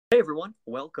everyone,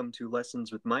 welcome to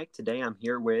Lessons with Mike. Today I'm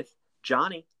here with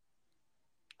Johnny,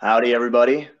 Howdy,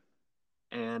 everybody.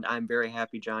 and I'm very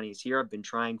happy Johnny's here. I've been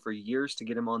trying for years to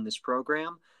get him on this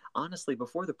program. Honestly,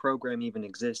 before the program even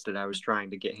existed, I was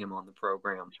trying to get him on the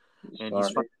program, and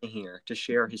he's Sorry. finally here to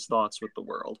share his thoughts with the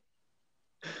world.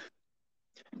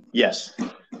 Yes,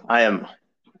 I am.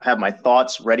 Have my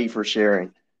thoughts ready for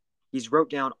sharing. He's wrote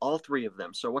down all three of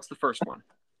them. So what's the first one?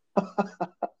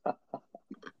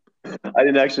 I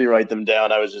didn't actually write them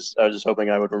down. I was just hoping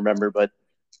I would remember. But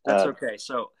That's uh, okay.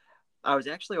 So I was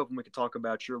actually hoping we could talk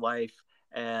about your life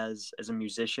as a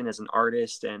musician, as an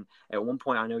artist, and at one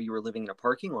point I know you were living in a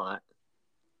parking lot.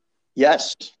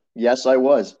 yes, yes, I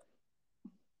was.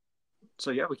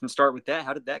 So yeah, we can start with that.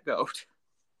 How did that go?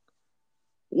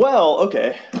 Well,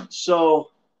 okay. So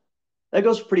that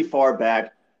goes pretty far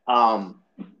back. Um,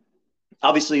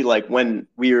 Obviously, like when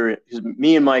we were, 'cause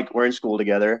me and Mike were in school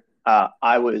together.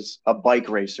 I was a bike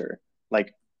racer,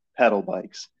 like pedal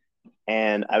bikes,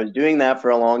 and I was doing that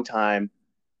for a long time.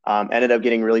 Ended up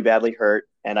getting really badly hurt,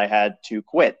 and I had to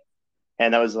quit.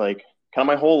 And that was like kind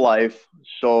of my whole life.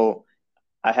 So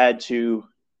I had to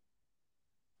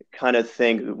kind of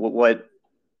think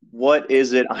what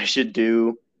is it I should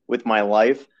do with my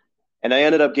life, and I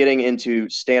ended up getting into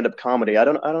stand up comedy. I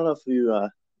don't know if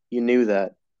you knew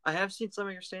that. I have seen some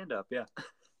of your stand up, yeah.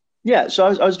 Yeah, so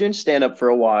I was doing stand up for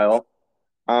a while.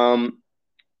 Um,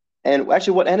 and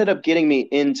actually, what ended up getting me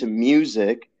into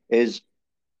music is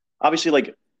obviously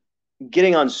like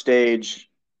getting on stage,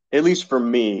 at least for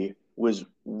me, was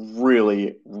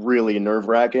really, really nerve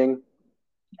wracking.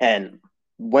 And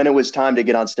when it was time to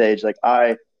get on stage, like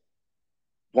I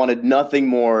wanted nothing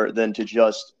more than to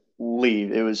just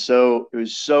leave. It was so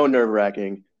nerve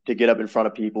wracking to get up in front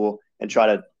of people and try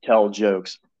to tell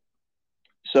jokes.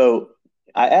 So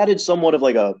I added somewhat of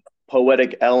like a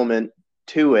poetic element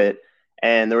to it,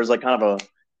 and there was like kind of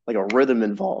a rhythm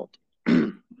involved.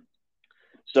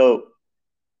 So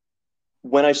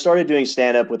when I started doing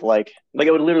stand up with like I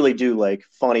would literally do like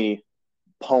funny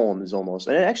poems almost,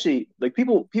 and it actually like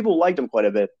people liked them quite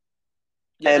a bit.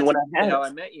 Yeah, And that's when I actually had how I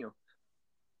met you.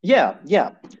 yeah,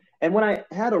 yeah, and when I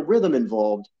had a rhythm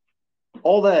involved,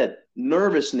 all that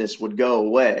nervousness would go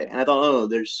away, and I thought, oh,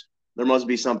 there must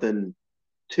be something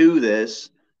to this.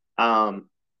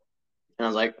 And I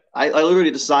was like, I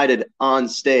literally decided on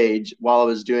stage while I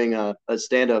was doing a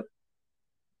stand up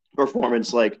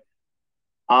performance, like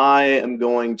I am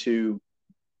going to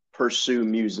pursue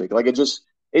music. Like it just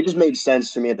made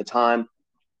sense to me at the time.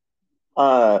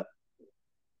 Uh,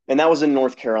 and that was in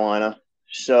North Carolina.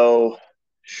 So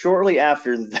shortly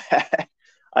after that,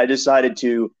 I decided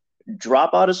to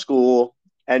drop out of school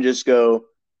and just go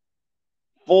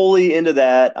fully into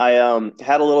that. I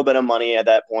had a little bit of money at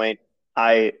that point.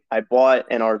 I bought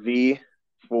an RV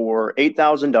for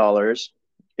 $8,000.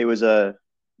 It was a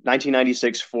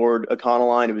 1996 Ford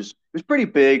Econoline. It was pretty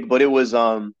big, but it was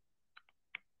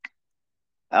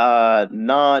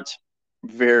not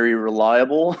very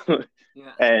reliable.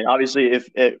 Yeah. And obviously, if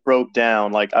it broke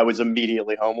down, like I was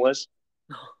immediately homeless.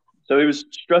 So it was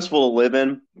stressful to live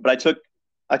in. But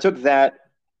I took that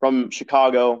from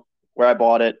Chicago where I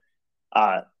bought it,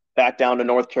 uh, back down to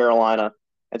North Carolina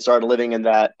and started living in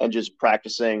that and just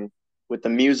practicing with the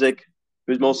music.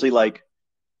 It was mostly like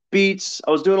beats.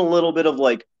 I was doing a little bit of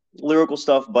like lyrical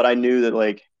stuff, but I knew that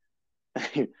like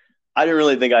I didn't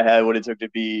really think I had what it took to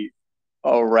be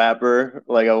a rapper.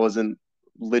 Like I wasn't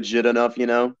legit enough.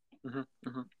 Hmm.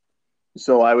 Hmm.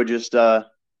 So I would just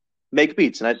make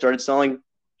beats, and I started selling.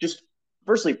 Just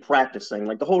firstly practicing.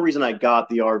 Like the whole reason I got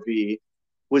the RV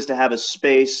was to have a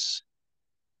space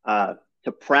uh,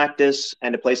 to practice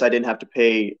and a place I didn't have to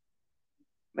pay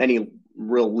any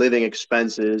real living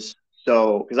expenses.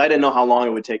 So, because I didn't know how long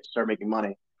it would take to start making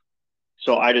money.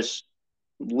 So I just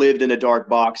lived in a dark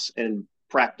box and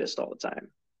practiced all the time.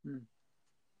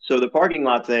 So the parking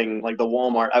lot thing, like the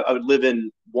Walmart, I would live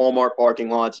in Walmart parking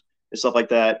lots and stuff like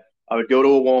that. I would go to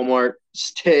a Walmart,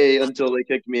 stay until they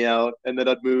kicked me out, and then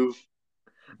I'd move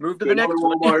Move to to the another next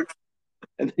one. Walmart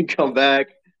and then come back.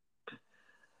 Is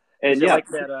And it yeah, like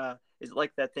that? Is it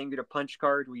like that thing you get a punch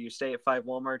card where you stay at 5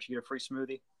 Walmarts, you get a free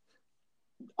smoothie?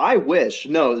 I wish.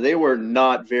 No, they were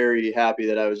not very happy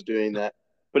that I was doing that.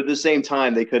 But at the same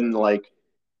time, they couldn't like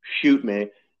shoot me.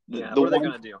 The, Yeah. the What are they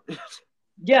one, gonna do?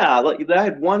 yeah, like I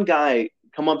had one guy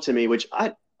come up to me, which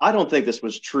I don't think this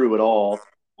was true at all.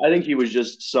 I think he was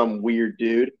just some weird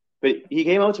dude. But he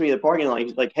came up to me in the parking lot.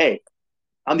 He's like, "Hey,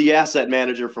 I'm the asset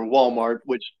manager for Walmart,"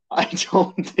 which I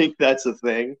don't think that's a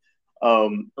thing.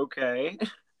 Okay.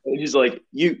 And he's like,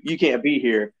 "You can't be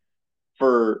here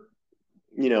for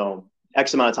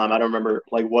X amount of time." I don't remember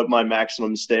like what my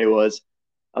maximum stay was.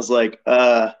 I was like,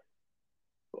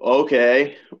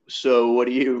 okay, so what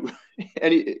do you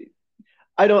and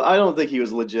I don't think he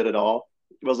was legit at all.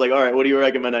 I was like, all right, what do you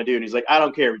recommend I do? And he's like, I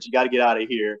don't care, but you got to get out of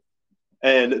here.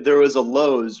 And there was a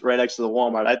Lowe's right next to the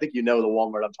Walmart. I think you know the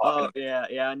Walmart I'm talking Oh about. yeah,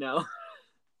 yeah, I know.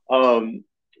 Um,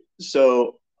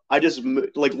 so I just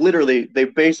like literally they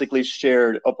basically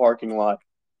shared a parking lot,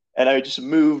 and I just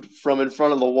moved from in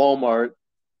front of the Walmart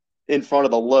in front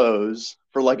of the Lowe's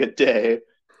for like a day,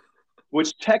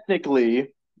 which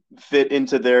technically fit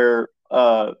into their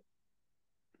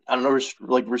I don't know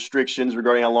like restrictions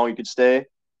regarding how long you could stay.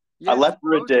 I Yeah, because left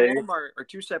for a Lowe's and day. Walmart are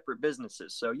two separate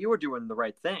businesses, so you were doing the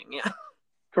right thing. Yeah.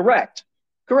 Correct.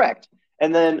 Correct.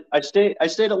 And then I stayed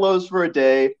at Lowe's for a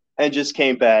day and just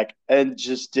came back and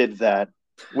just did that,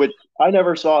 which I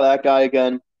never saw that guy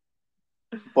again,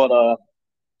 but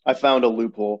I found a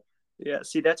loophole. Yeah,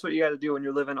 see, that's what you got to do when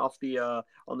you're living off the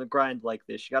on the grind like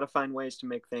this. You got to find ways to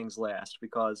make things last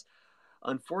because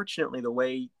unfortunately, the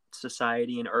way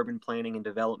society and urban planning and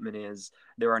development is,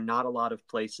 there are not a lot of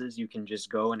places you can just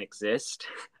go and exist.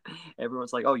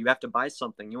 Everyone's like, oh, you have to buy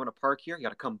something. You want to park here? You got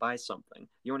to come buy something.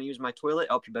 You want to use my toilet?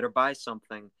 Oh, you better buy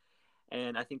something.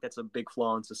 And I think that's a big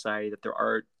flaw in society that there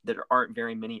aren't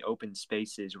very many open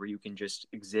spaces where you can just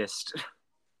exist.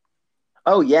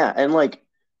 Oh yeah, and like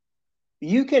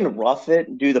you can rough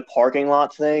it, do the parking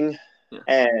lot thing, Yeah.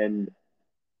 and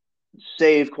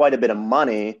save quite a bit of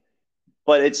money,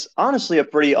 but it's honestly a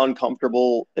pretty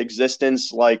uncomfortable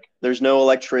existence. Like there's no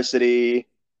electricity,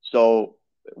 so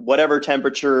whatever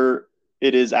temperature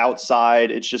it is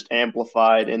outside, it's just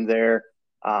amplified in there.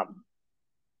 Um,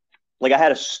 like I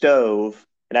had a stove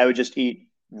and I would just eat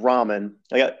ramen.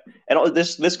 And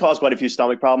this caused quite a few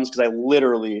stomach problems because I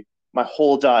literally my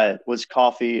whole diet was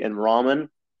coffee and ramen,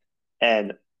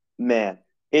 and man,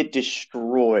 it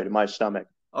destroyed my stomach.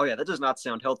 Oh yeah, that does not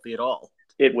sound healthy at all.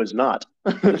 It was not.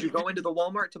 Did you go into the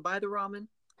Walmart to buy the ramen?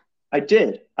 I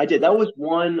did. I did. Yeah.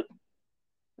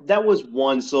 That was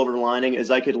one silver lining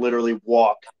is I could literally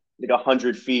walk like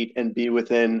 100 feet and be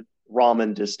within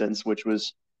ramen distance, which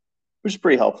was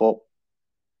pretty helpful.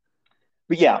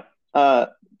 But yeah, uh,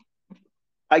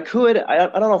 I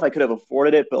don't know if I could have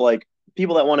afforded it, but like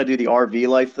people that want to do the RV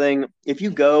life thing, if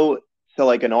you go to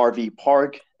like an RV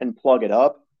park and plug it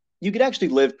up, you could actually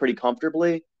live pretty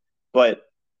comfortably, but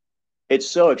it's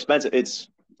so expensive. It's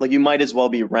like you might as well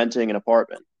be renting an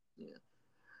apartment Yeah.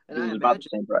 And because it's about the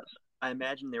same price. I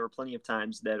imagine there were plenty of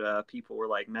times that people were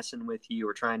like messing with you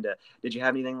or trying to. Did you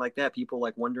have anything like that? People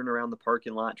like wandering around the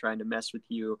parking lot trying to mess with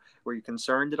you. Were you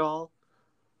concerned at all?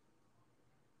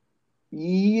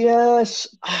 Yes,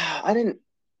 I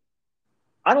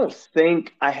don't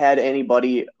think I had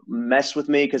anybody mess with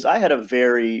me because I had a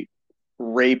very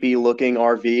rapey looking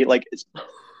RV.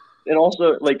 And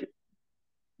also like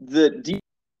the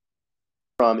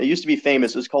from it used to be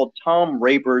famous. It was called Tom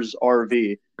Raper's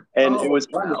RV, and it Oh was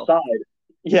on the wow! side.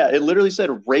 Yeah, it literally said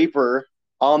Raper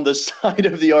on the side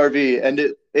of the RV, and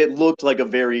it looked like a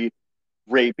very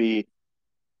rapey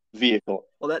vehicle.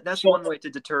 Well, that's So one way to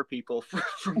deter people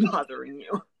from bothering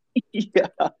you. yeah,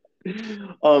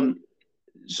 um,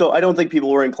 so I don't think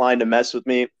people were inclined to mess with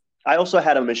me. I also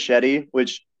had a machete,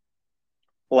 which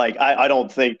like I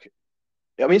don't think.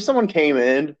 I mean, if someone came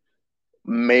in,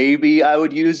 maybe I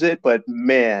would use it, but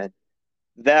man,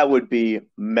 that would be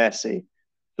messy.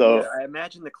 Yeah, So, I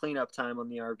imagine the cleanup time on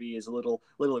the RV is a little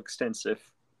extensive.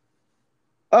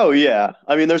 oh yeah,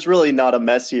 I mean, there's really not a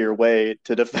messier way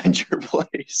to defend your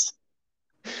place.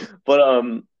 But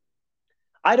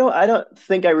I don't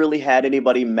think I really had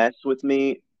anybody mess with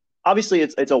me. Obviously,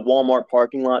 it's a Walmart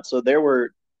parking lot, so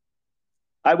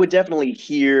I would definitely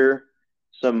hear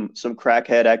some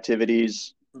crackhead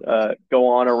activities go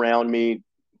on around me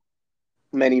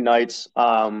many nights.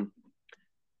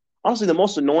 Honestly, the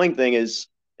most annoying thing is,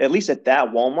 at least at that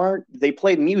Walmart, they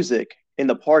played music in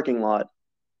the parking lot.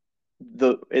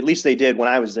 At least they did when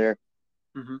I was there,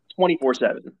 Mm-hmm.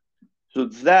 24/7. So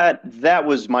that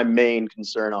was my main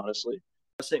concern, honestly.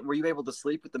 I was saying, were you able to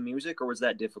sleep with the music, or was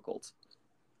that difficult?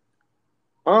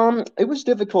 It was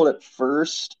difficult at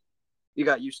first. You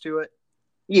got used to it?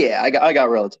 Yeah, I got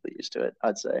relatively used to it,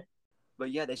 I'd say.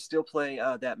 But yeah, they still play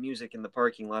that music in the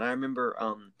parking lot. I remember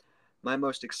my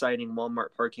most exciting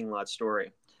Walmart parking lot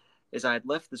story is I had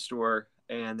left the store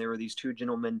and there were these two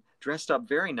gentlemen dressed up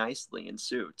very nicely in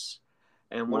suits.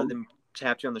 And one of Well, them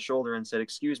tapped you on the shoulder and said,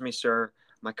 "Excuse me, sir,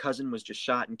 my cousin was just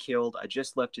shot and killed. I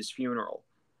just left his funeral."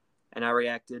 And I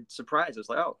reacted surprised. I was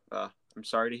like, "Oh, I'm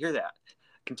sorry to hear that."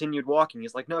 Continued walking.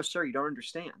 He's like, "No, sir, you don't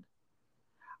understand.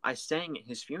 I sang at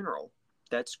his funeral.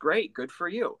 That's great. Good for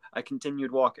you." I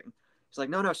continued walking. He's like,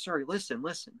 "No, no, sir, listen,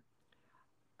 listen.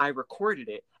 I recorded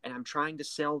it and I'm trying to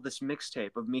sell this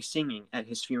mixtape of me singing at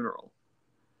his funeral.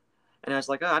 And I was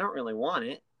like, oh, I don't really want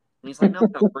it. And he's like, no,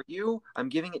 no, for you, I'm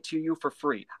giving it to you for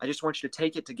free. I just want you to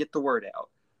take it to get the word out.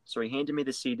 So he handed me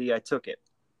the CD. I took it.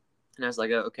 And I was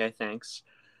like, oh, okay, thanks.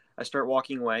 I start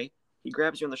walking away. He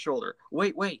grabs you on the shoulder.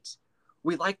 Wait, wait.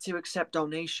 We like to accept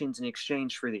donations in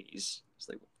exchange for these. It's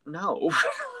like, no.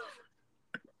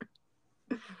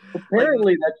 like,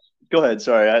 Apparently, that's. Go ahead.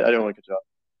 Sorry, I don't want to cut you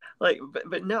off.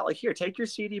 but no, like, here, take your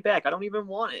CD back. I don't even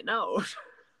want it. No.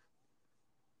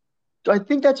 I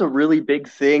think that's a really big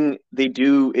thing they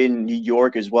do in New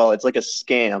York as well. It's like a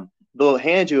scam. They'll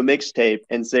hand you a mixtape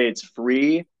and say it's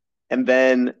free, and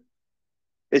then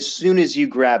as soon as you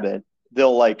grab it,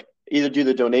 they'll like either do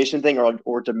the donation thing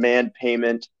or demand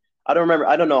payment. I don't remember.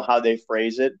 I don't know how they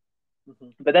phrase it,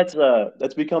 Mhm. but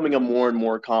that's becoming a more and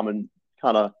more common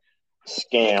kind of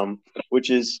scam, which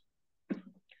is,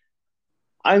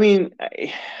 I mean,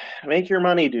 make your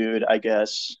money, dude. I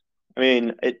guess. I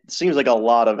mean, it seems like a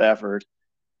lot of effort.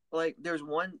 Like, there's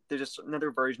just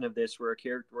another version of this where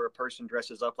a person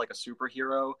dresses up like a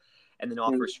superhero and then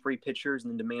offers free pictures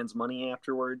and then demands money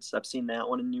afterwards. I've seen that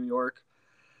one in New York.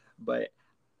 But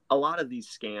a lot of these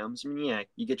scams, I mean, yeah,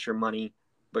 you get your money,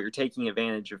 but you're taking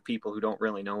advantage of people who don't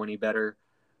really know any better.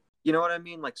 You know what I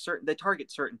mean? Like, they target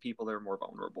certain people that are more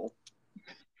vulnerable.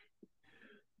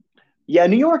 Yeah,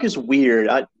 New York is weird.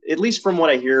 At least from what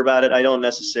I hear about it, I don't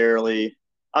necessarily.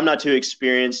 I'm not too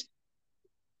experienced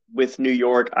with New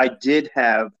York. I did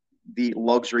have the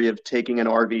luxury of taking an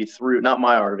RV through, not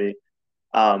my RV.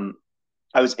 Um,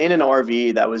 I was in an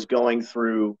RV that was going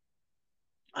through.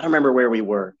 I don't remember where we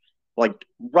were, like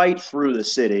right through the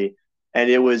city, and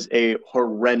it was a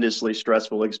horrendously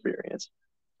stressful experience.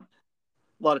 A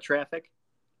lot of traffic.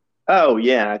 Oh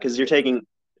yeah, because you're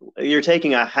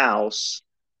taking a house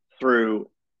through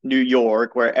New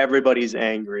York where everybody's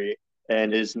angry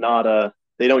and is not a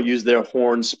they don't use their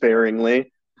horn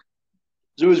sparingly.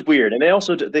 So it was weird, and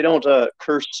they don't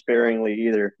curse sparingly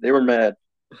either. They were mad.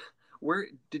 Where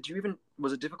did you even,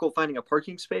 was it difficult finding a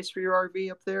parking space for your RV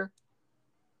up there?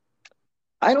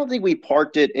 I don't think we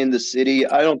parked it in the city.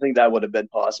 I don't think that would have been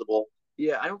possible.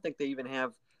 Yeah, I don't think they even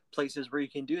have places where you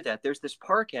can do that. There's this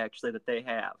park actually that they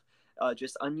have,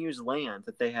 just unused land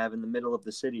that they have in the middle of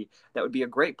the city. That would be a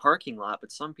great parking lot,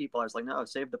 but some people are just like, no,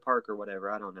 save the park or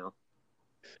whatever. I don't know.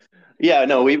 Yeah,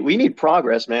 no, we need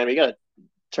progress, man. We got to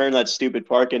turn that stupid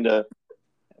park into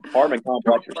apartment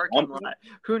complex or Parking something. lot.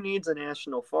 Who needs a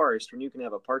national forest when you can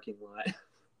have a parking lot?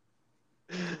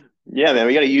 Yeah, man,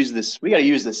 we got to use this. We got to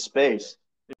use this space.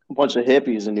 A bunch of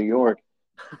hippies in New York.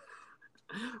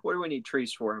 What do we need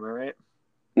trees for? Am I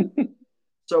right?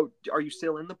 So, are you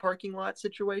still in the parking lot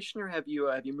situation, or have you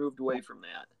moved away from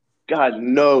that? God,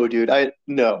 no, dude. I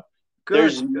no. Good,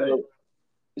 There's good. no.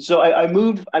 So I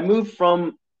moved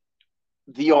from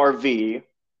the RV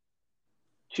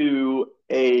to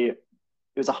a it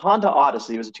was a Honda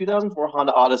Odyssey. It was a 2004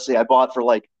 Honda Odyssey I bought for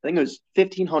like I think it was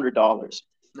 $1,500.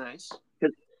 Nice.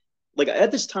 Like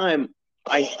at this time,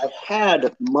 I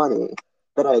had money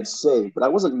that I had saved, but I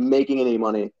wasn't making any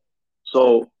money.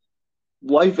 So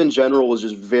life in general was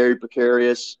just very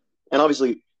precarious, and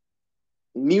obviously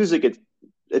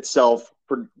itself,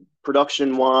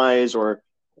 production wise, or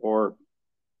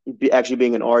actually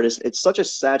being an artist, it's such a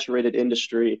saturated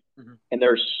industry, Hmm. and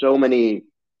there are so many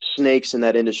snakes in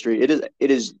that industry. It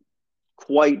is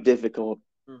quite difficult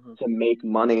Hmm. to make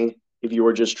money if you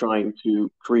are just trying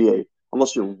to create,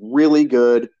 unless you're really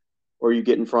good or you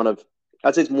get in front of.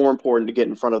 I'd say it's more important to get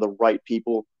in front of the right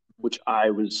people, which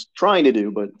I was trying to do,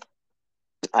 but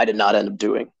I did not end up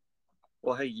doing.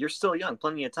 Well, hey, you're still young,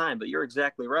 plenty of time, but you're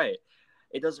exactly right.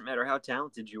 It doesn't matter how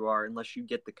talented you are unless you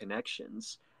get the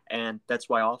connections. And that's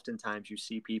why oftentimes you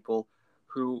see people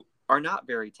who are not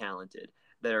very talented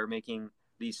that are making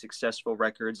these successful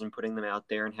records and putting them out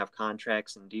there and have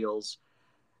contracts and deals.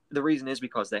 The reason is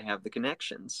because they have the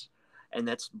connections. And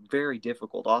that's very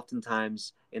difficult.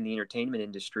 Oftentimes in the entertainment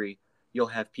industry, you'll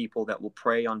have people that will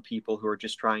prey on people who are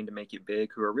just trying to make it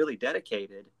big, who are really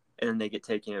dedicated, and then they get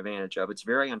taken advantage of. It's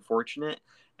very unfortunate,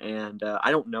 and I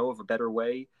don't know of a better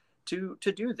way to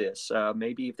do this.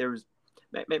 Maybe if there was,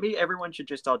 maybe everyone should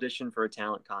just audition for a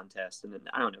talent contest, and then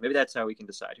I don't know. Maybe that's how we can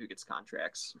decide who gets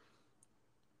contracts.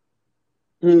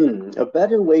 A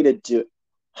better way to do.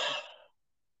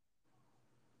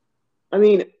 I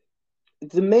mean,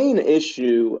 the main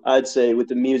issue I'd say with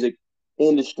the music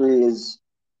industry is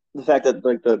the fact that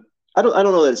like the I don't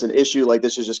know that it's an issue. Like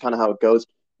this is just kind of how it goes.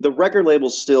 The record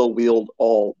labels still wield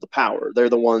all the power. They're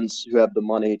the ones who have the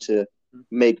money to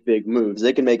make big moves.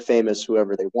 They can make famous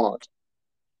whoever they want.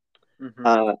 Mm-hmm.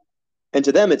 Uh, and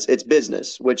to them, it's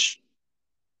business, which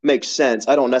makes sense.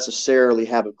 I don't necessarily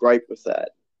have a gripe with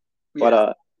that. But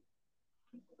Yeah.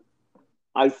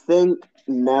 I think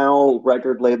now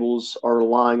record labels are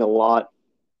relying a lot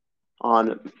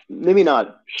on maybe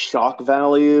not shock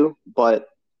value, but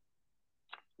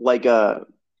like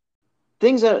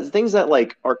things that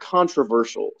like are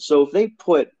controversial. So if they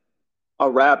put a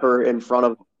rapper in front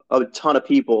of a ton of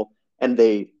people and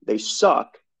they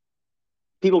suck,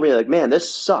 people will be like, man,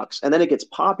 this sucks. And then it gets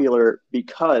popular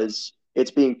because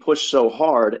it's being pushed so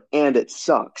hard and it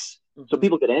sucks. So Hmm.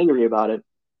 people get angry about it,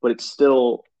 but it's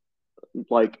still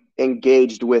like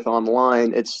engaged with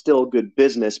online. It's still good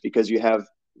business because you have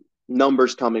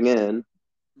numbers coming in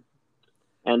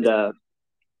and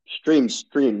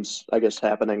streams, I guess,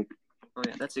 happening. Oh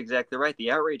yeah, that's exactly right.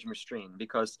 The outrage machine,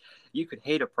 because you could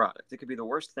hate a product. It could be the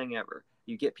worst thing ever.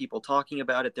 You get people talking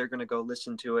about it, they're going to go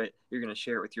listen to it. You're going to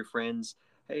share it with your friends.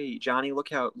 Hey, Johnny, look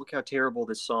how terrible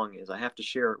this song is. I have to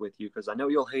share it with you because I know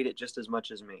you'll hate it just as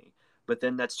much as me. But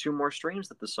then that's two more streams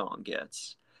that the song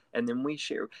gets. And then we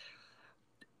share.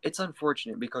 It's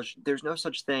unfortunate because there's no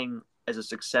such thing as a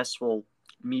successful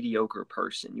mediocre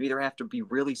person. You either have to be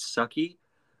really sucky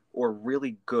or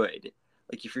really good.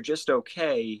 Like if you're just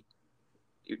okay,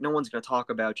 no one's going to talk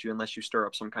about you unless you stir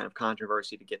up some kind of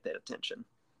controversy to get that attention.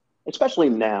 Especially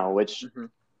now, which Mm-hmm.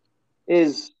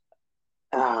 is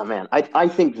man, I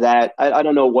think that I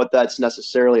don't know what that's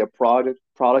necessarily a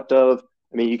product of.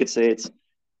 I mean, you could say it's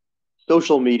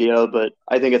social media, but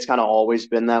I think it's kind of always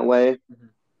been that way.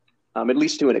 Mm-hmm. At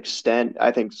least to an extent.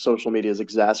 I think social media has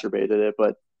exacerbated it,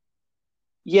 but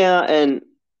yeah, and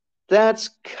that's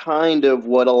kind of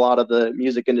what a lot of the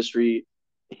music industry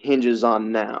hinges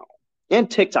on now. And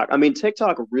TikTok. I mean,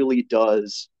 TikTok really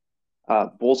does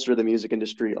bolster the music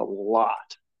industry a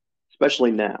lot,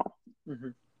 especially now. Mm-hmm.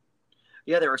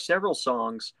 Yeah, there are several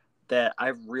songs that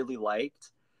I've really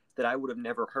liked that I would have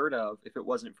never heard of if it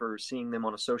wasn't for seeing them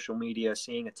on a social media,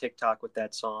 seeing a TikTok with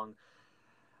that song.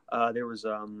 There was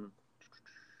a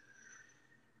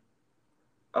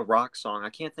rock song. I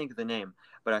can't think of the name,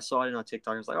 but I saw it on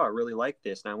TikTok. I was like, oh, I really like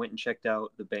this, and I went and checked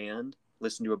out the band,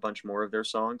 listened to a bunch more of their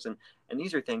songs, and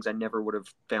these are things I never would have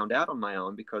found out on my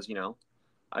own because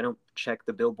I don't check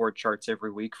the Billboard charts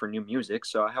every week for new music,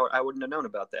 so I wouldn't have known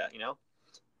about that.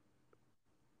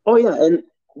 Oh yeah, and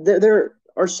there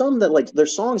are some that like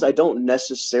there's songs I don't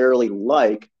necessarily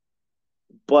like,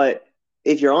 but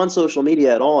if you're on social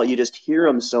media at all, you just hear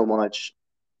them so much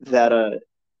that Mm-hmm.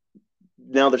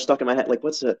 now they're stuck in my head. Like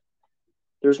what's it?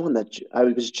 There's one that I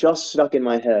was just stuck in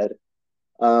my head.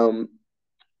 Um,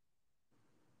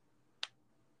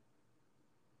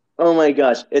 oh my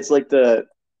gosh, it's like the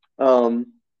um,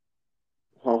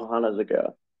 oh, how does it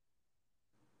go?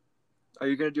 Are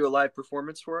you going to do a live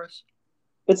performance for us?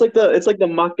 It's like the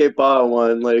Makeba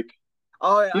one, like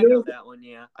Oh, I you know know, that one.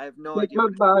 Yeah, I have no make idea my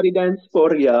what. body dance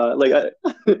for ya. Like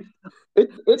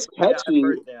it's Yeah, I've catchy,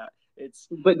 heard that. It's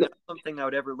but not something I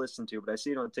would ever listen to, but I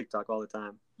see it on TikTok all the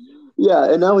time.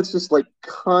 yeah, and now it's just like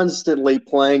constantly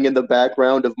playing in the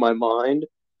background of my mind,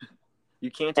 You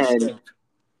can't and escape.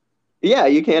 yeah,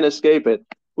 you can't escape it.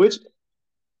 Which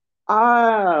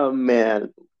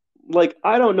man, like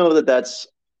I don't know that that's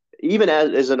even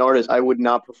as an artist, I would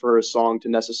not prefer a song to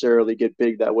necessarily get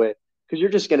big that way because you're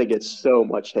just gonna get so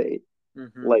much hate. Hmm.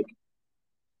 Like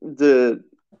the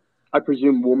I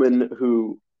presume woman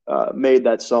who made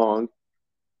that song,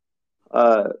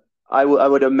 uh, I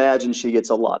would imagine she gets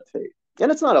a lot of hate.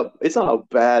 And it's not a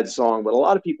bad song, but a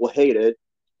lot of people hate it,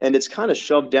 and it's kind of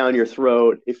shoved down your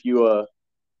throat if you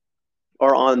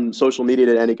are on social media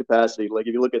in any capacity. Like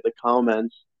if you look at the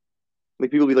comments,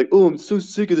 like people be like, "Oh, I'm so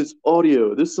sick of this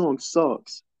audio. This song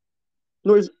sucks."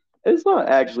 Whereas it's not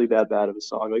actually that bad of a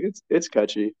song. Like it's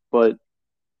catchy, but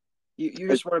You it,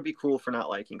 just want to be cool for not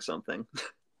liking something.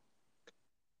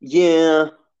 yeah,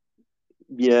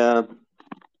 yeah.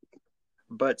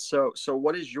 But so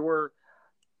what is your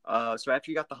so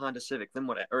after you got the Honda Civic, then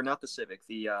what? Or not the Civic,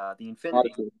 the Infinity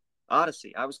Honestly.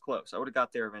 Odyssey. I was close. I would have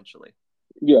got there eventually.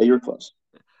 Yeah, you're close.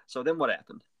 So then what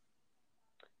happened?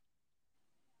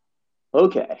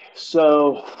 Okay,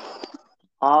 so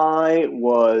I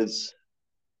was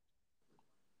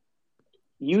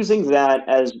using that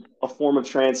as a form of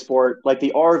transport. Like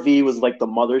the RV was like the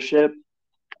mothership,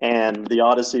 and the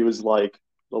Odyssey was like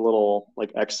the little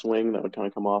like X-wing that would kind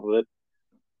of come off of it.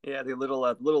 Yeah, the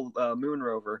little moon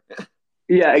rover.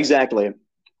 Yeah, exactly.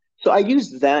 So I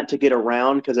used that to get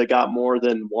around because it got more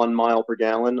than 1 mile per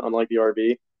gallon, unlike the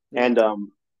RV, Hmm. and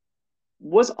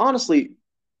was honestly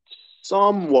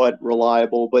somewhat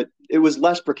reliable, but it was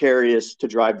less precarious to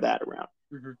drive that around.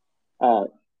 Hmm. Uh,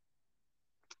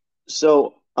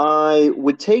 so I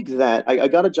would take that. I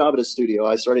got a job at a studio.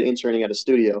 I started interning at a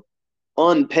studio,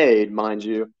 unpaid, mind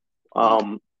you. Hmm.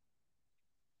 Um,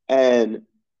 and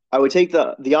I would take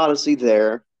the Odyssey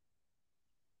there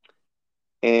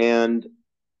and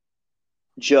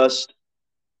just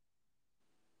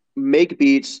make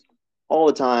beats all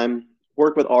the time,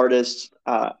 work with artists.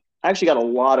 I actually got a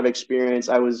lot of experience.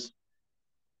 I was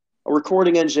a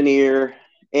recording engineer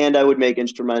and I would make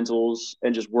instrumentals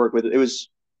and just work with it. It was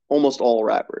almost all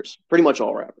rappers, pretty much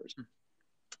all rappers.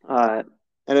 Uh,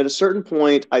 and at a certain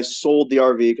point, I sold the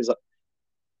RV because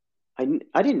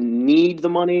I didn't need the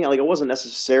money. Like, I wasn't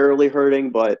necessarily hurting,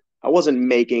 but I wasn't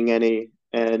making any,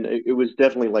 and it was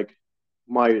definitely like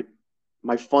my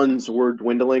my funds were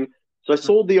dwindling. So I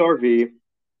sold the RV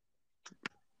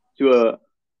to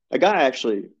a guy I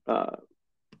actually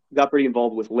got pretty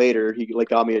involved with later. He like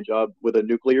got me a job with a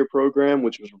nuclear program,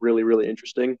 which was really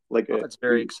interesting. Like, Oh, that's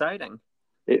very exciting.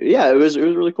 yeah, it was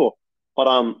really cool.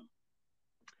 But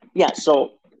yeah,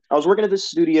 so I was working at this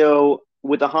studio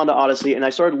with the Honda Odyssey, and I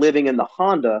started living in the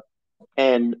Honda,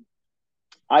 and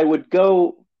I would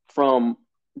go from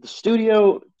the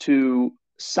studio to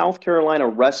South Carolina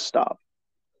rest stop,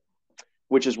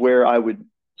 which is where I would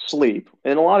sleep.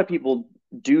 And a lot of people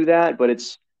do that, but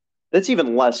that's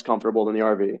even less comfortable than the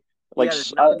RV. Like, Yeah,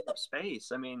 there's not enough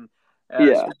space. I mean,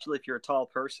 yeah, especially if you're a tall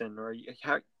person,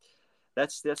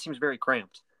 that seems very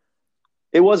cramped.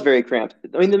 it was very cramped.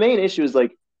 I mean, the main issue is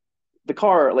like the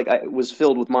car, like I was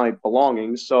filled with my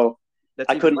belongings, so That's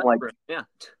I even couldn't less like, room. Yeah.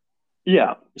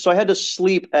 yeah. So I had to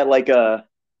sleep at like a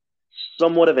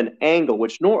somewhat of an angle,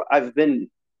 which nor I've been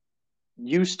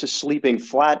used to sleeping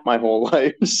flat my whole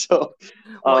life. So,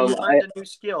 Well, you've I learned a new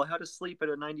skill, how to sleep at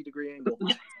a 90-degree angle.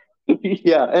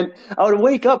 yeah, and I would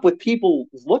wake up with people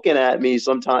looking at me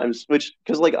sometimes, which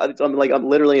because I'm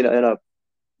literally in a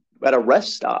at a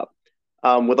rest stop,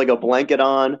 with like a blanket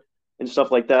on and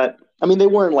stuff like that. I mean, they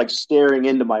weren't like staring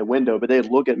into my window, but they'd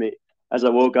look at me as I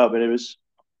woke up, and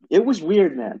it was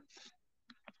weird, man.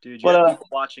 Dude, you But had people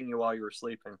watching you while you were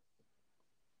sleeping.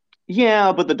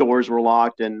 yeah, but the doors were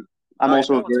locked, and I'm Oh, yeah,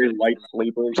 also a that one's very good light then.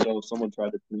 sleeper, so if someone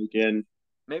tried to sneak in,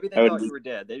 Maybe they I would. thought you were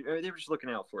dead. They were just looking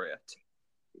out for you.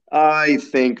 I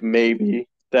think maybe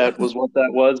that was what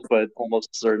that was, but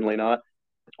almost certainly not.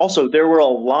 Also, there were a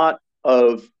lot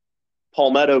of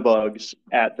palmetto bugs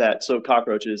at that, so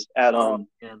cockroaches at Oh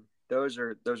man, those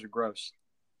are gross.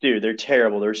 dude, they're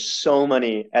terrible. There's so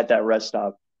many at that rest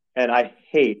stop, and I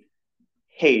hate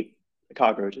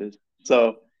cockroaches.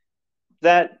 So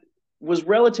that was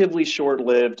relatively short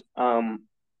lived.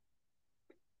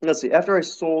 Let's see. After I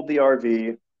sold the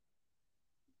RV,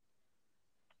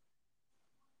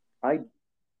 I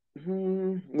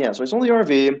yeah, so I sold the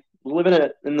RV, living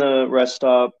in the rest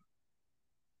stop.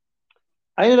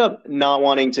 I ended up not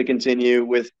wanting to continue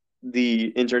with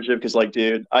the internship because, like,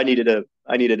 dude, I needed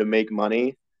to make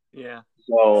money, Yeah.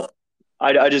 so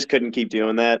I just couldn't keep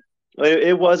doing that.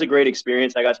 It was a great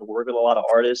experience. I got to work with a lot of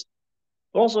artists.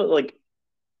 But also, like,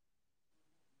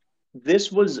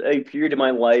 this was a period of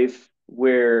my life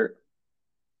where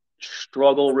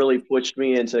struggle really pushed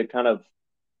me into kind of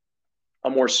a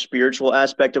more spiritual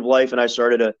aspect of life, and I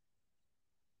started to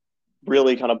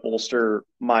really kind of bolster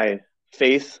my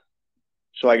faith.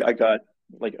 So I got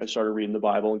like I started reading the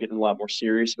Bible and getting a lot more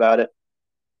serious about it.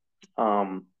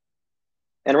 Um,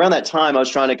 and around that time, I was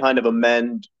trying to kind of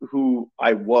amend who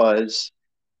I was.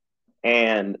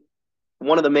 And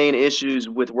one of the main issues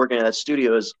with working at that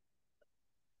studio is,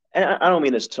 and I don't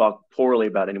mean this to talk poorly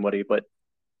about anybody, but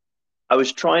I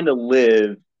was trying to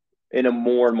live in a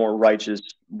more and more righteous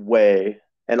way.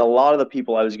 And a lot of the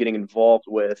people I was getting involved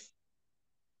with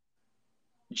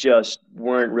just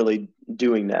weren't really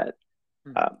doing that.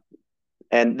 Hmm. Uh,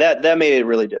 and that made it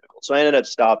really difficult. So I ended up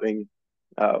stopping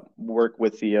work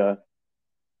with the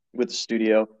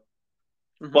studio.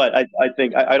 Hmm. But I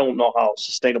think I don't know how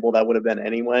sustainable that would have been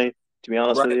anyway, to be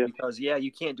honest with Right, you. because yeah,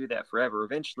 you can't do that forever.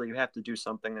 Eventually, you have to do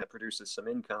something that produces some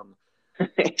income.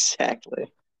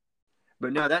 Exactly.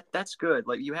 But no, that's good.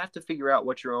 Like you have to figure out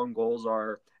what your own goals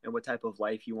are and what type of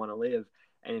life you want to live.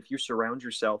 And if you surround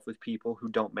yourself with people who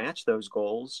don't match those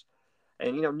goals,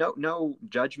 and no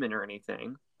judgment or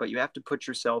anything, but you have to put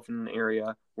yourself in an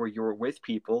area where you're with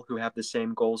people who have the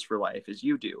same goals for life as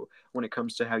you do when it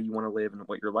comes to how you want to live and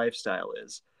what your lifestyle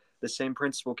is. The same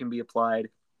principle can be applied.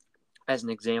 As an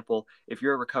example, if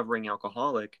you're a recovering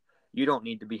alcoholic, you don't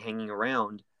need to be hanging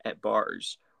around at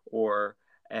bars or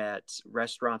at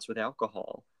restaurants with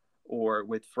alcohol or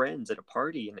with friends at a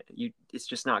party, and it's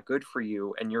just not good for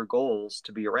you and your goals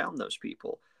to be around those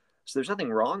people. So there's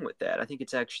nothing wrong with that. I think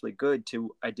it's actually good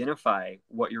to identify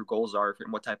what your goals are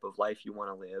and what type of life you want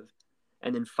to live,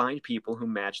 and then find people who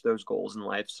match those goals and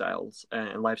lifestyles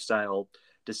and lifestyle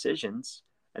decisions,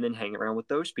 and then hang around with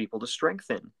those people to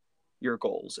strengthen your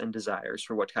goals and desires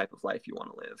for what type of life you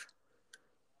want to live.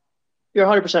 You're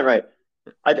 100% right.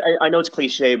 I know it's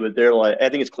cliche, but they're like, I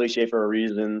think it's cliche for a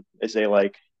reason. They say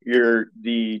like you're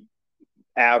the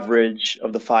average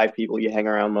of the five people you hang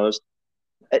around most.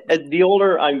 The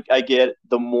older I get,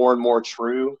 the more and more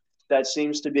true that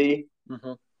seems to be.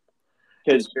 Mm-hmm.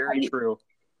 It's Because very true.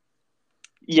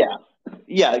 yeah,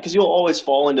 yeah, because you'll always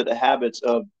fall into the habits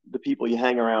of the people you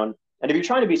hang around. And if you're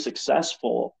trying to be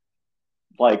successful,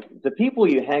 like the people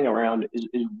you hang around is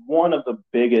one of the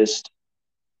biggest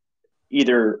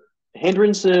either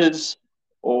hindrances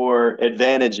or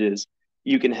advantages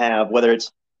you can have, whether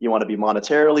it's you want to be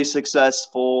monetarily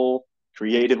successful,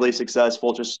 creatively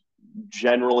successful, just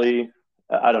generally,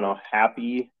 I don't know,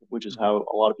 happy, which is Mm-hmm. how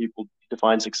a lot of people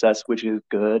define success, which is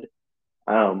good.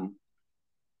 Um,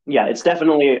 yeah, it's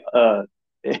definitely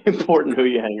important who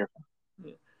you hang around.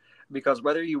 Yeah. Because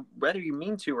whether you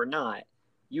mean to or not,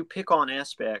 you pick on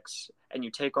aspects and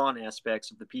you take on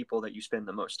aspects of the people that you spend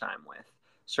the most time with.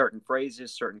 Certain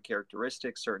phrases, certain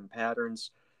characteristics, certain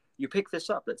patterns. You pick this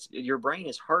up. That's your brain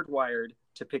is hardwired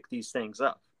to pick these things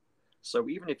up. So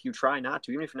even if you try not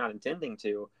to, even if you're not intending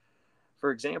to,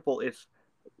 for example,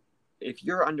 if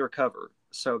you're undercover,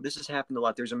 so this has happened a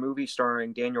lot. There's a movie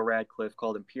starring Daniel Radcliffe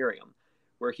called Imperium,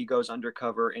 where he goes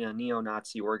undercover in a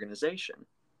neo-Nazi organization,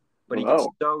 but he gets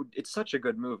Oh, so it's such a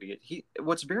good movie.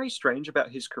 What's very strange about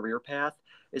his career path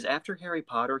is after Harry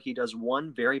Potter, he does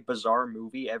one very bizarre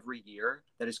movie every year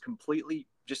that is completely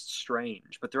just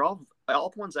strange. But they're all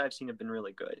the ones I've seen have been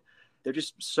really good. They're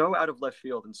just so out of left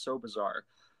field and so bizarre.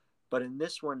 But in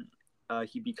this one,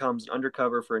 he becomes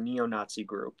undercover for a neo-Nazi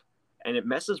group, and it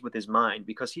messes with his mind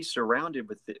because he's surrounded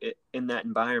with it in that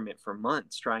environment for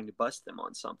months, trying to bust them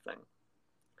on something.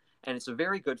 And it's a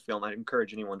very good film. I'd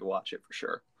encourage anyone to watch it for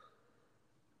sure.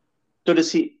 so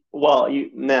does he? Well, you.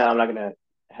 Nah, I'm not gonna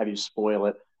have you spoil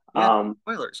it. Yeah, no Um,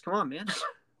 spoilers. Come on, man.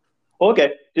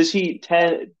 okay. Does he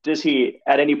tend? Does he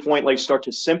at any point like start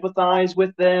to sympathize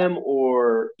with them,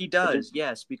 or He does? does,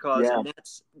 yes, because Yeah. and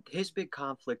that's his big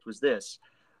conflict was this.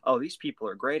 Oh, these people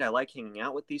are great. I like hanging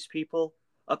out with these people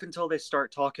up until they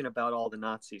start talking about all the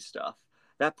Nazi stuff.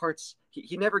 That part's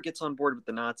he never gets on board with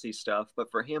the Nazi stuff, but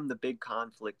for him the big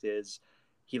conflict is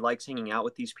he likes hanging out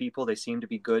with these people. They seem to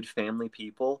be good family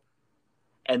people.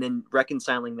 And then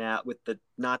reconciling that with the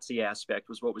Nazi aspect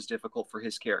was what was difficult for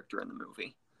his character in the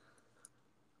movie.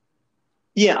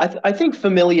 Yeah, I think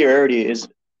familiarity is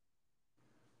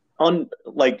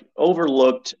like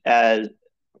overlooked as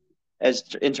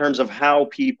in terms of how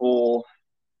people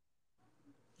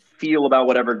feel about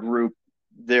whatever group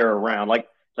they're around. Like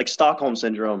Stockholm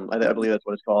syndrome, I believe that's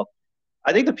what it's called.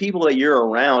 I think the people that you're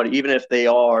around, even if they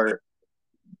are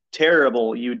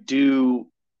terrible, you do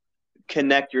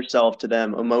connect yourself to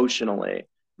them emotionally,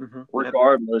 Mm-hmm.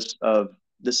 regardless of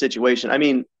the situation. I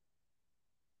mean,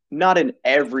 not in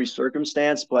every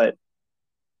circumstance, but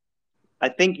I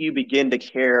think you begin to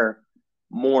care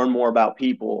more and more about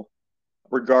people,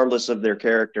 regardless of their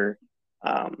character,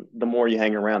 the more you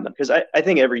hang around them. Because I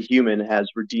think every human has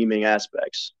redeeming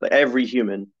aspects, like every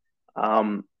human.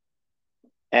 Um,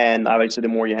 and obviously, the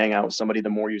more you hang out with somebody, the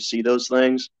more you see those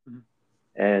things. Mm-hmm.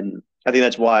 And I think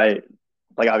that's why,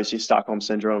 like, obviously, Stockholm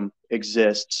syndrome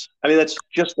exists. I mean, that's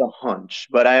just a hunch,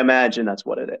 but I imagine that's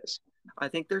what it is. I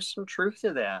think there's some truth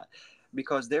to that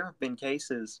because there have been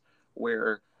cases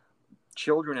where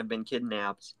children have been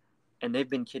kidnapped and they've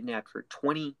been kidnapped for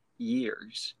 20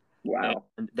 years Wow.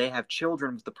 and they have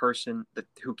children with the person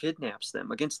who kidnaps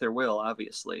them against their will,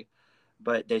 obviously,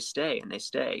 but they stay and they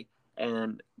stay.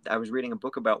 And I was reading a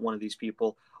book about one of these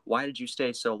people. Why did you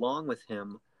stay so long with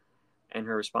him? And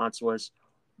her response was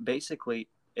basically,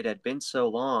 it had been so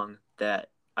long that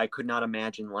I could not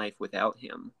imagine life without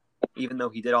him. Even though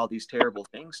he did all these terrible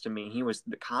things to me, he was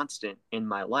the constant in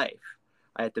my life.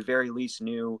 I at the very least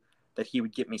knew that he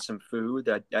would get me some food.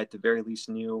 That I at the very least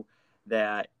knew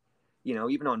that,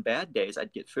 even on bad days,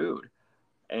 I'd get food.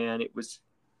 And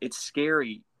it's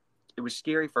scary. It was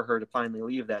scary for her to finally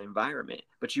leave that environment.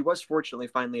 But she was fortunately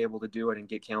finally able to do it and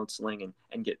get counseling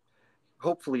and get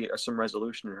hopefully some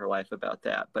resolution in her life about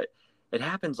that. But it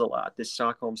happens a lot. This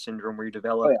Stockholm syndrome, where you Oh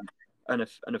develop yeah.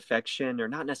 an affection, or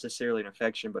not necessarily an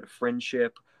affection, but a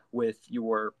friendship with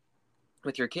your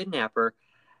kidnapper.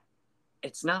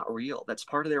 It's not real. That's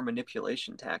part of their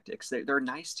manipulation tactics. They're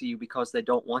nice to you because they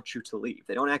don't want you to leave.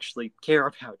 They don't actually care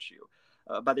about you.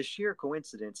 By the sheer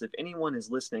coincidence, if anyone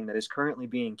is listening that is currently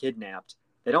being kidnapped,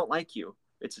 they don't like you.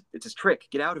 It's a trick.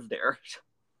 Get out of there.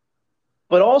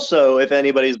 But also, if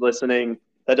anybody's listening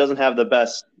that doesn't have the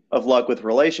best of luck with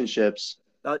relationships,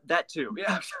 That too.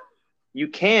 Yeah. you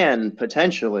can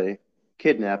potentially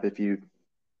kidnap if you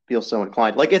feel so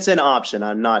inclined. Like it's an option.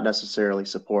 I'm not necessarily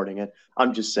supporting it.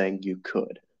 I'm just saying you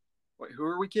could. Wait, who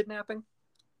are we kidnapping?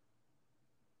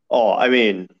 Oh, I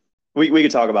mean, we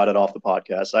could talk about it off the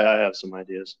podcast. I have some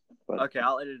ideas, but Okay,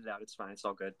 I'll edit it out. It's fine. It's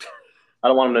all good. I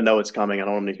don't want them to know it's coming. I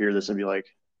don't want them to hear this and be like,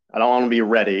 I don't want them to be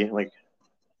ready. Like,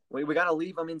 We got to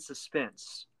leave them in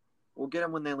suspense. We'll get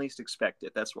them when they least expect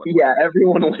it. That's what we're yeah, doing.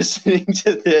 everyone listening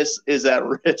to this is at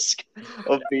risk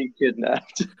of being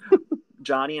kidnapped.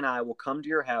 Johnny and I will come to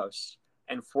your house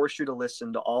and force you to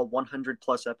listen to all 100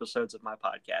 plus episodes of my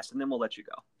podcast, and then we'll let you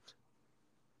go.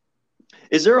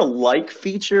 Is there a like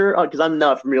feature? Because I'm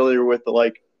not familiar with the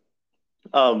like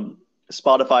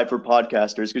Spotify for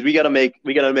podcasters. Because we gotta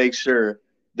make sure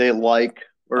they like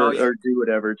Oh yeah, or do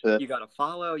whatever to. you got to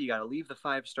follow. You got to leave the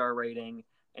 5-star rating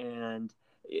and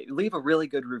leave a really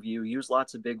good review. Use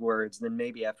lots of big words, and then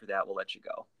maybe after that we'll let you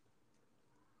go.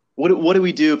 What do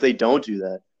we do if they don't do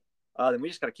that? Then we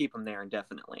just got to keep them there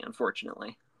indefinitely.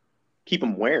 Unfortunately, Keep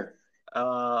them where?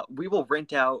 we will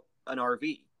rent out an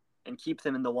RV and keep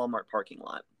them in the Walmart parking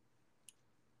lot.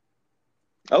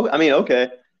 Oh, I mean, okay.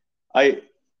 I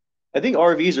I think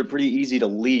RVs are pretty easy to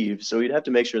leave, so we'd have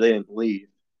to make sure they didn't leave.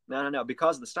 No, no, no.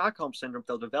 Because of the Stockholm syndrome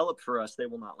they'll develop for us, they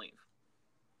will not leave.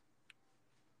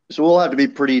 So we'll have to be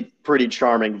pretty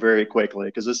charming very quickly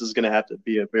because this is going to have to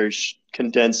be a very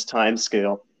condensed time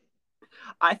scale.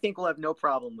 I think we'll have no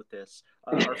problem with this.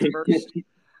 Our first,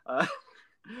 uh,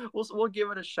 we'll give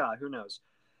it a shot. Who knows?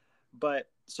 But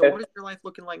so, what is your life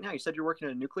looking like now? You said you're working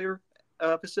at a nuclear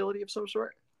facility of some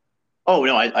sort. Oh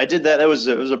no, I did that. That was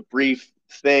it was a brief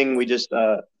thing. We just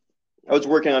I was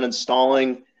working on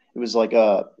installing. It was like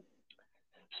a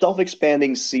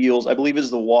self-expanding seals. I believe is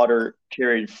the water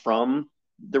carried from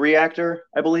the reactor.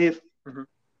 I believe, Mm-hmm.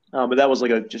 but that was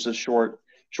like a just a short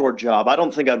job. I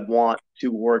don't think I'd want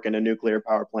to work in a nuclear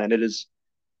power plant.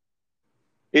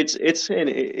 It's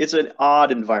an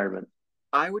odd environment.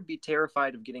 I would be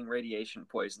terrified of getting radiation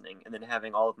poisoning and then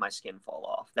having all of my skin fall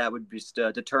off. That would just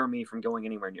deter me from going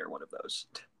anywhere near one of those.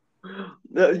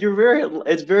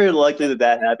 It's very likely that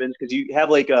that happens because you have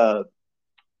like a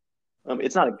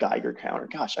it's not a Geiger counter.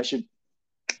 Gosh,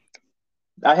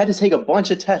 I had to take a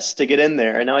bunch of tests to get in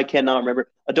there, and now I cannot remember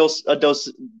a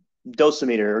dosimeter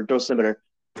or dosimeter.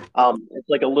 Oh, It's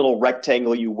like a little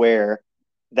rectangle you wear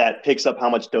that picks up how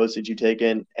much dosage you take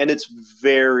in, and it's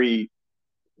very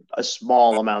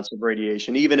small amounts of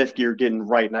radiation. Even if you're getting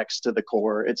right next to the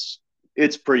core, it's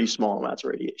pretty small amounts of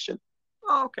radiation.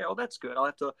 oh, okay. Well, that's good. I'll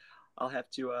have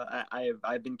to.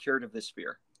 I've been cured of this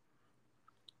fear.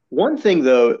 One thing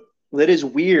though that is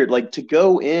weird, like to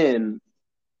go in,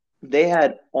 they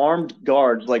had armed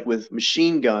guards like with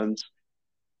machine guns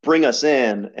bring us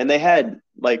in, and they had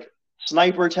like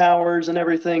sniper towers and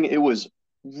everything. It was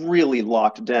really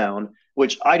locked down,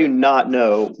 which I do not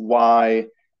know why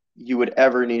you would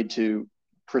ever need to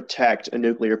protect a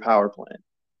nuclear power plant.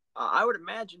 I would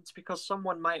imagine it's because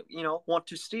someone might, want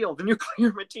to steal the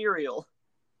nuclear material.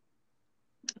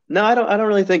 No, I don't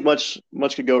really think much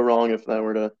could go wrong if that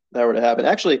were to happen.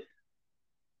 Actually,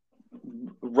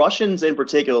 Russians in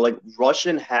particular, like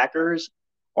Russian hackers,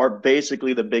 are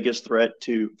basically the biggest threat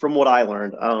to, from what I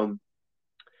learned,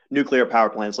 nuclear power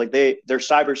plants. Like their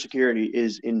cybersecurity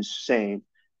is insane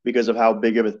because of how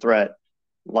big of a threat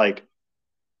like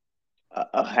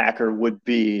a hacker would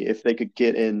be if they could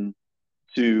get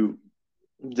into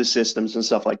the systems and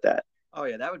stuff like that. Oh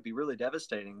yeah, that would be really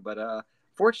devastating. But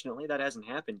fortunately, that hasn't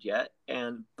happened yet.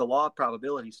 And the law of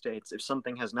probability states if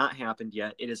something has not happened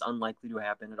yet, it is unlikely to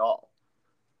happen at all.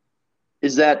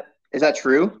 Is that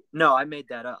true? No, I made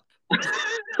that up.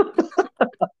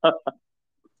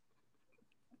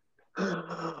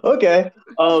 Okay.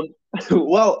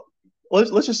 Well,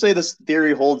 let's just say this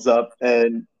theory holds up,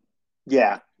 and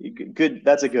yeah, good.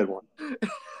 That's a good one. All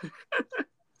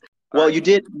Well, right. you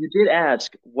did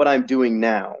ask what I'm doing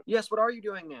now. Yes. What are you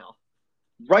doing now?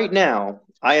 Right now,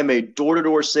 I am a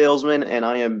door-to-door salesman, and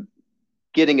I am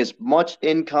getting as much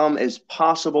income as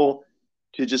possible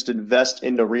to just invest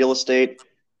into real estate.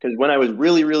 Because when I was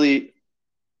really, really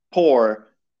poor,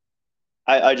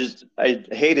 I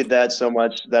hated that so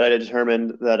much that I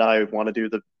determined that I want to do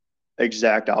the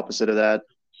exact opposite of that.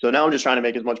 So now I'm just trying to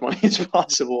make as much money as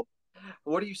possible.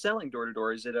 What are you selling door to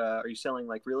door? Is it are you selling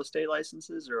like real estate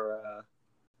licenses or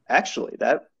Actually,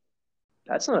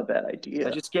 that's not a bad I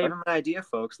idea. just gave him an idea,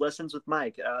 folks. Lessons with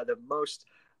Mike, the most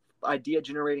idea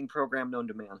generating program known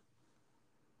to man.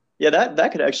 Yeah,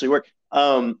 that could actually work.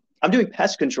 I'm doing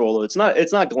pest control. It's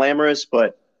not glamorous,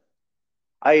 but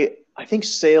I think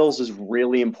sales is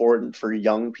really important for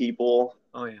young people.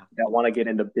 Oh yeah, that want to get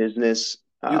into business.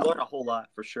 you learn a whole lot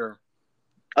for sure.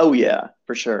 Oh yeah,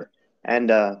 for sure.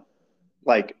 And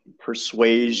like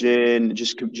persuasion,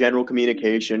 just general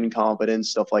communication, confidence,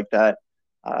 stuff like that.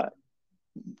 Uh,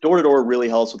 Door to door really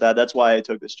helps with that. That's why I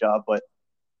took this job. But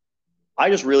I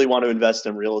just really want to invest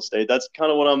in real estate. That's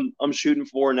kind of what I'm shooting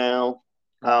for now.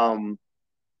 Mhm. Um,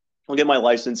 I'll get my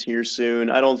license here soon.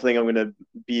 I don't think I'm going to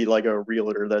be like a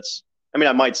realtor. I mean,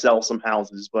 I might sell some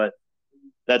houses, but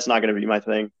that's not going to be my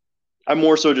thing. I'm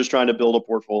more so just trying to build a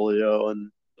portfolio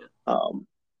and Yeah. um,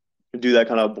 do that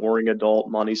kind of boring adult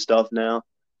money stuff now.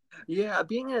 Yeah,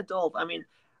 being an adult, I mean,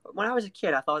 when I was a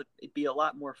kid, I thought it'd be a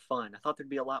lot more fun. I thought there'd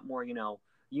be a lot more,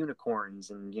 unicorns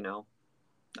and,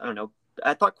 I don't know.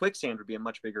 I thought quicksand would be a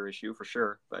much bigger issue for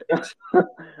sure, but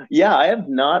Yeah, I have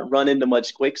not run into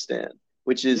much quicksand,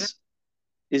 which yeah, is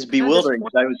kind of bewildering disappointing.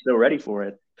 because I was so ready for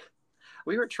it.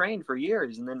 We were trained for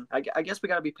years, and then I guess we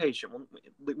got to be patient.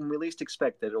 When we least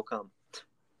expect it, it'll come.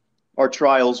 Our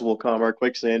trials will come, our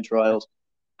quicksand trials.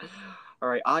 All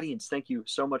right, audience, thank you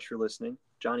so much for listening.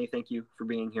 Johnny, thank you for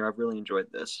being here. I've really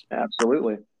enjoyed this.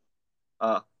 Absolutely.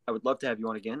 I would love to have you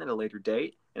on again at a later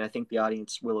date, and I think the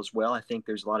audience will as well. I think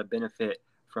there's a lot of benefit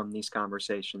from these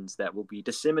conversations that will be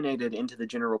disseminated into the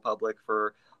general public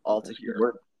for all to That's good hear.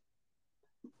 work.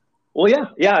 Well, yeah,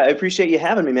 yeah, I appreciate you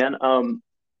having me, man.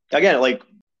 Again, like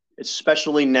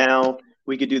especially now,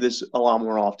 we could do this a lot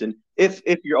more often. If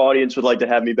your audience would like to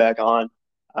have me back on,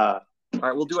 uh, All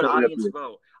right, we'll it's do an totally up to audience you.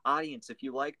 vote. Audience, if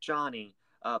you like Johnny,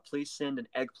 please send an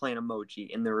eggplant emoji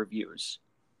in the reviews.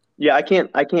 Yeah, I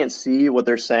can't see what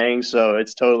they're saying, so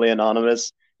it's totally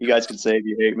anonymous. You guys can say if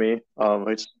you hate me.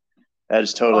 It's that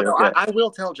is Oh totally no, okay. I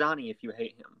will tell Johnny if you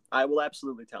hate him. I will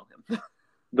absolutely tell him.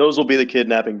 Those will be the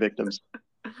kidnapping victims.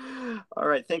 All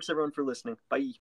right, thanks everyone for listening. Bye.